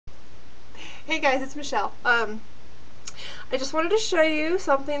Hey guys, it's Michelle. I just wanted to show you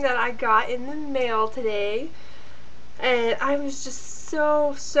something that I got in the mail today, and I was just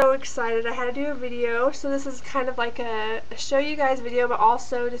so excited. I had to do a video, so this is kind of like a show you guys video, but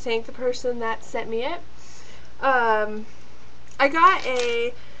also to thank the person that sent me it. I got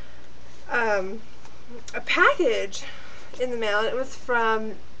a package in the mail, and it was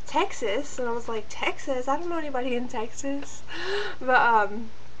from Texas, and I was like, Texas? I don't know anybody in Texas. But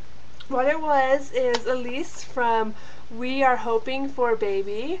what it was is Iles from We Are Hoping for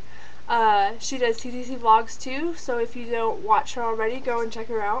Baby. She does TTC vlogs too, so if you don't watch her already, go and check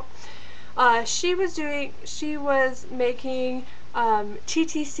her out. She was making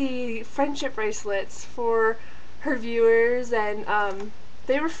TTC friendship bracelets for her viewers, and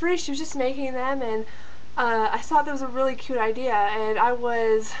they were free. She was just making them, and I thought that was a really cute idea, and I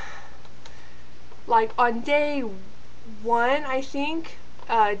was like on day 1, I think,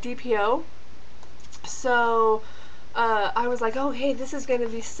 DPO. So I was like, oh hey, this is gonna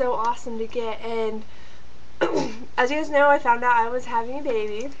be so awesome to get. And as you guys know, I found out I was having a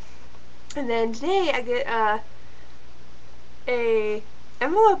baby, and then today I get a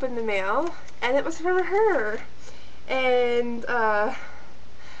envelope in the mail, and it was from her. And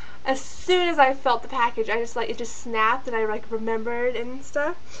as soon as I felt the package, I just it just snapped, and I remembered and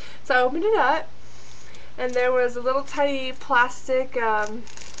stuff. So I opened it up, and there was a little tiny plastic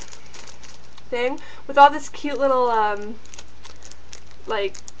thing with all this cute little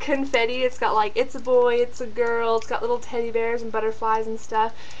like confetti. It's got like it's a boy, it's a girl, it's got little teddy bears and butterflies and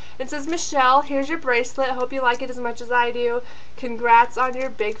stuff. It says, Michelle, here's your bracelet. Hope you like it as much as I do. Congrats on your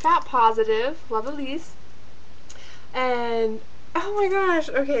big fat positive. Love, Iles. And oh my gosh,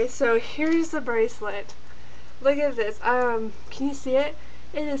 okay, so here's the bracelet. Look at this. Can you see it?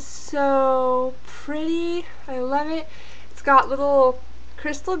 It is so pretty. I love it. It's got little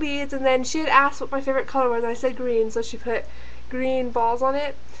crystal beads, and then she had asked what my favorite color was, and I said green, so she put green balls on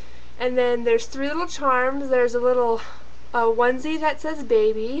it. And then there's 3 little charms. There's a little onesie that says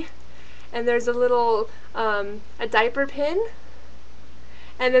baby, and there's a little a diaper pin,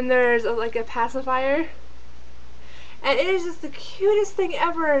 and then there's like a pacifier. And it is just the cutest thing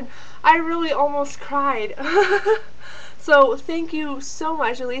ever, and I really almost cried. So thank you so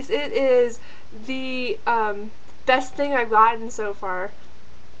much, Iles. It is the best thing I've gotten so far.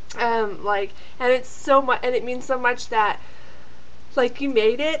 And it's so much, and it means so much that you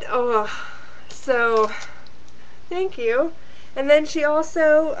made it. Oh, so thank you. And then she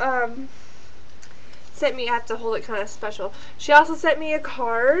also sent me, I have to hold it kind of special. She also sent me a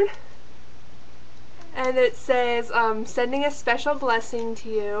card, and it says, sending a special blessing to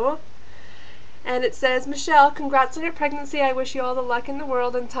you. And it says, Michelle, congrats on your pregnancy. I wish you all the luck in the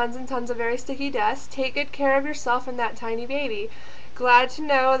world and tons of very sticky dust. Take good care of yourself and that tiny baby. Glad to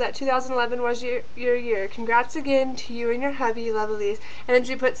know that 2011 was your year. Congrats again to you and your hubby. Love, Iles. And then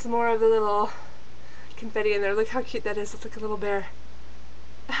she put some more of the little confetti in there. Look how cute that is. It's like a little bear.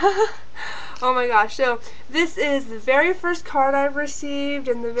 Oh my gosh. So this is the very first card I've received,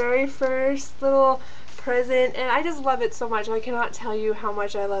 and the very first little present, and I just love it so much. I cannot tell you how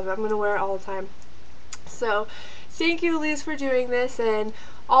much I love it. I'm going to wear it all the time. So thank you, Iles, for doing this, and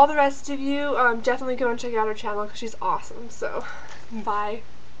all the rest of you, definitely go and check out her channel because she's awesome. So bye.